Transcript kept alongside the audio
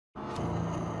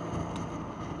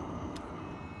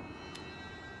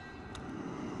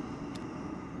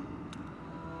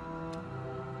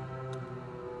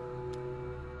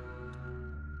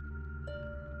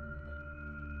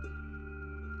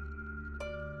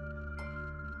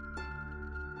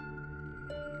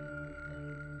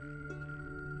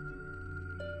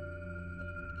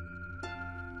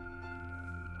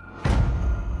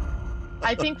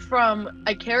I think from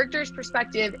a character's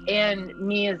perspective and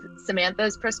me as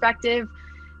Samantha's perspective,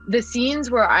 the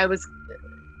scenes where I was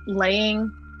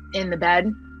laying in the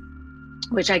bed,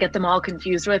 which I get them all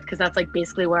confused with because that's like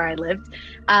basically where I lived.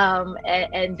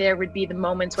 And there would be the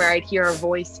moments where I'd hear a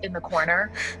voice in the corner.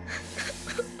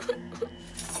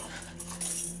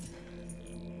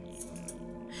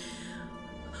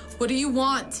 What do you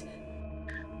want?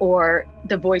 Or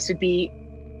the voice would be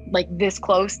like this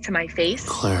close to my face.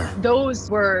 Claire. Those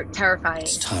were terrifying.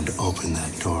 It's time to open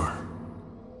that door.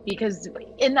 Because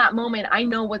in that moment, I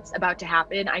know what's about to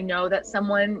happen. I know that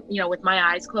someone, with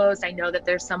my eyes closed, I know that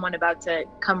there's someone about to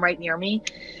come right near me.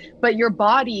 But your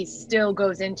body still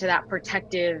goes into that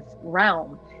protective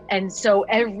realm. And so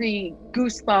every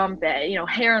goosebump,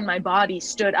 hair on my body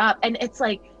stood up. And it's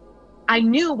like, I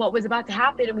knew what was about to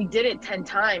happen and we did it 10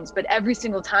 times. But every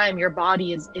single time your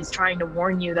body is trying to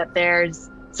warn you that there's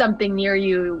something near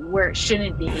you where it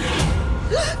shouldn't be.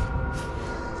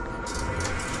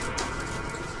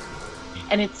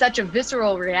 And it's such a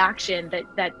visceral reaction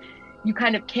that you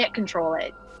kind of can't control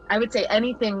it. I would say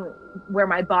anything where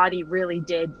my body really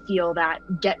did feel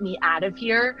that get me out of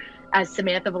here as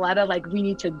Samantha Valletta, like we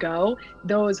need to go,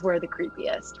 those were the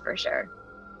creepiest for sure.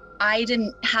 I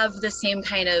didn't have the same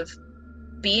kind of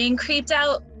being creeped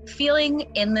out feeling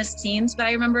in the scenes, but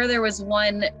I remember there was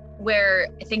one where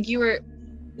I think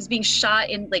was being shot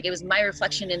in, like it was my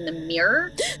reflection in the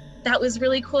mirror. That was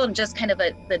really cool, and just kind of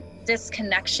the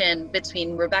disconnection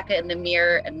between Rebecca in the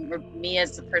mirror and me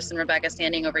as the person, Rebecca,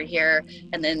 standing over here,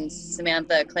 and then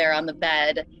Samantha, Claire on the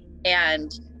bed,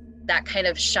 and that kind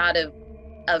of shot of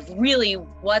really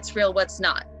what's real, what's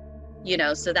not,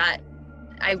 so that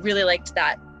I really liked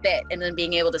that bit, and then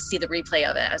being able to see the replay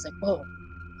of it, I was like,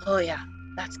 oh yeah,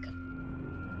 that's good.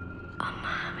 A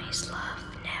mommy's love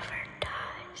never